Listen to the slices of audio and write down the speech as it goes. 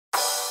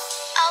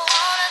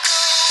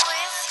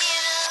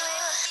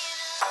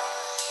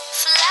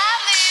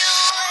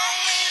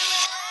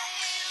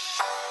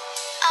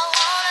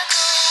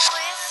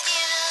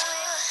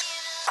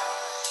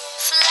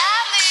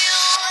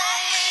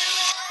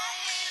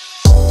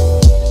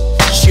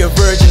she a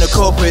virgin to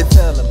cope with.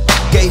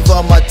 Gave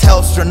her my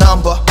Telstra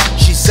number.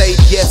 She said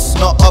yes,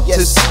 not up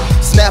to.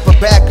 Snap her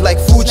back like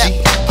Fuji.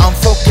 I'm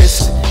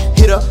focused.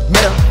 Hit her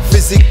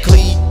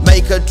metaphysically,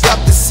 make her drop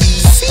the C.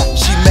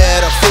 She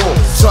metaphor,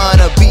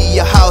 tryna be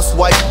a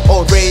housewife,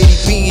 already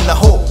being a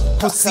hoe.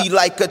 Pussy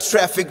like a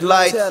traffic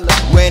light.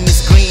 When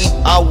it's green,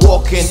 I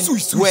walk in.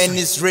 When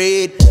it's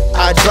red,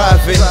 I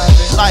drive in.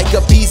 Like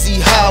a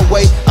busy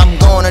highway, I'm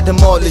gonna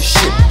demolish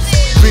it.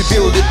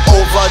 Rebuild it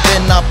over,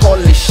 then I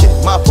polish it.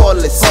 My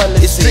policy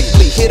is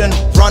strictly hit and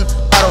run,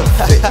 I don't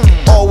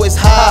fit. Always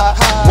high,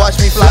 watch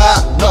me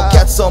fly. No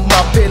cats on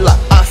my pillar,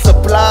 I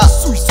supply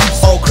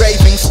all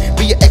cravings.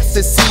 Be your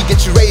ecstasy,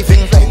 get you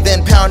raving.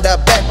 Then pound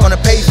that back on the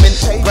pavement.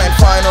 Grand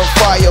final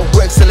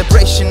firework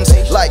celebrations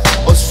like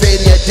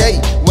Australia Day.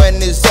 When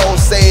it's all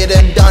said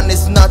and done,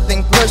 it's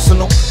nothing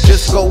personal.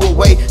 Just go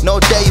away, no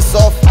days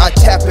off. I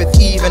tap it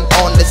even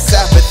on the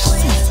Sabbath.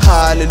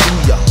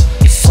 Hallelujah.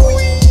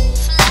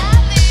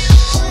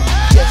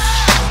 Yes,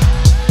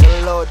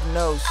 the Lord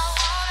knows.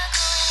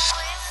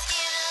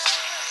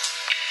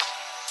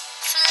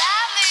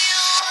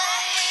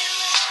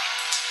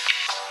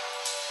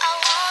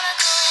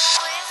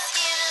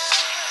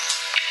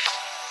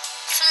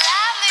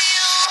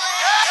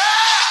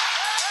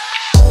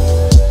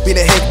 Been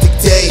a hectic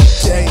day,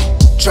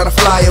 tryna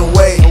fly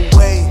away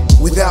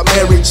without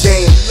Mary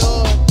Jane.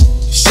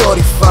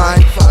 Shorty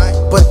fine,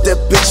 but that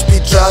bitch be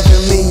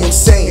driving me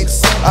insane.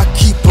 I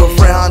keep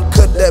around,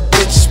 cause that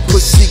bitch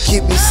pussy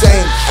keep me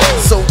sane.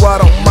 So I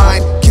don't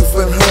mind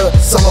giving her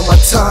some of my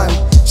time.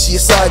 She a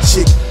side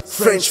chick,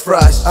 French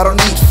fries, I don't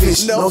need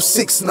fish, no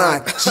 6'9".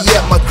 She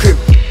at my crib,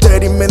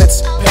 30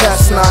 minutes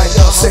past 9.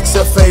 Sex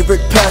her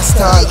favorite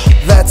pastime,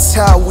 that's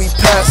how we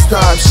pass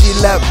time. She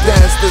lap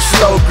dance the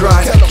slow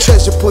grind,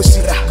 treasure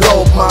pussy,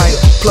 gold mine.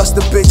 Plus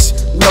the bitch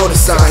know the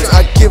signs.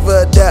 I give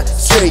her that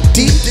straight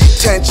D,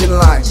 tangent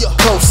line,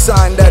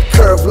 cosign that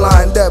curve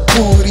line. That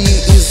booty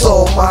is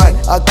all mine.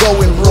 I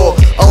go in raw,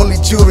 only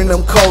during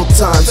them cold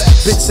times.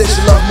 Bitch said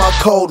she love my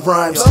cold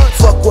rhymes.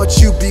 Fuck what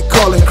you be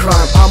calling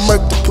crime. I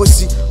murk the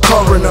pussy,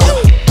 coroner.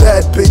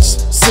 Bad bitch,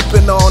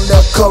 sipping on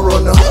that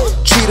Corona.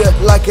 Treat her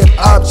like an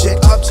object.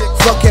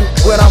 Fucking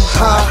when I'm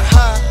high,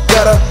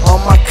 got her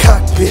on my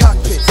cockpit.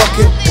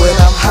 Fucking when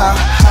I'm high,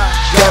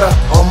 got her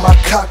on my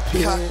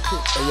cockpit.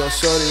 Hey yo,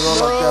 shorty,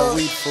 roll up that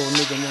weed for a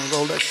nigga, man.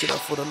 Roll that shit up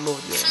for the Lord,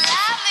 yeah.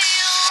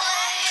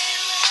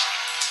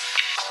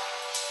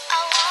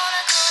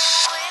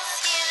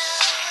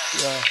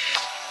 Yeah,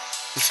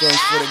 this one's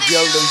for the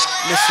Gildan.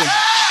 Listen.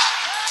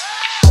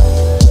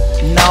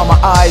 Now my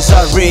eyes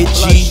are red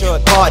G.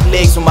 Hard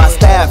legs with my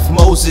staff,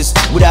 Moses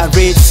with that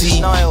Red Sea.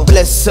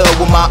 Bless her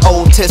with my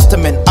Old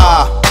Testament.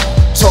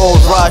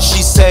 Torah,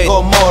 she said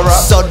Gomorrah.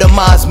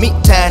 Sodomize me,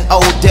 tan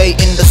all day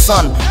in the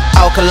sun.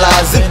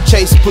 Alkalizing,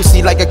 chase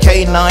pussy like a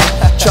canine.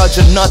 Charge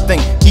her nothing,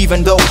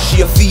 even though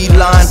she a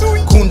feline.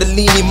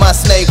 Kundalini, my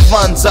snake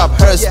runs up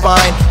her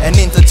spine and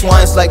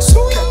intertwines like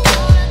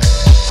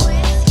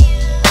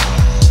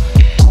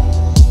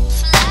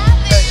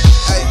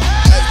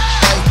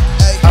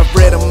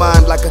Read her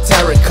mind like a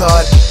tarot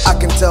card. I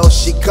can tell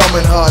she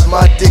coming hard.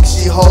 My dick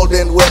she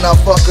holding when I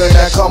fuck her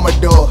that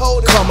Commodore.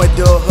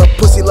 Her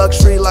pussy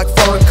luxury like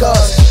foreign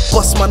cars.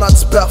 Bust my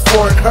nuts about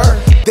foreign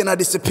her. Then I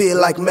disappear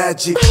like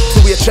magic.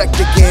 Till we attract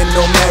again,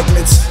 no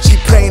magnets. She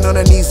praying on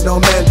her knees, no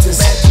mantis.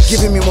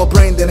 Giving me more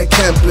brain than a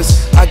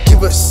campus. I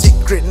give her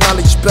secret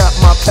knowledge about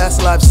my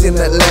past lives in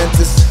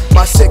Atlantis.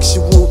 My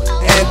sexual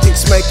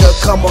antics make her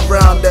come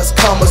around. That's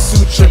Kama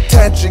Sutra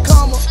tantrics.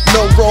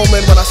 No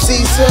Roman when I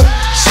sees her.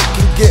 She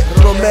can get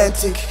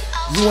romantic.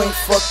 You ain't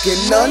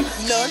fucking none.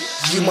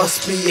 You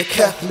must be a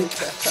Catholic.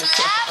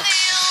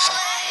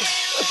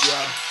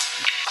 Yeah.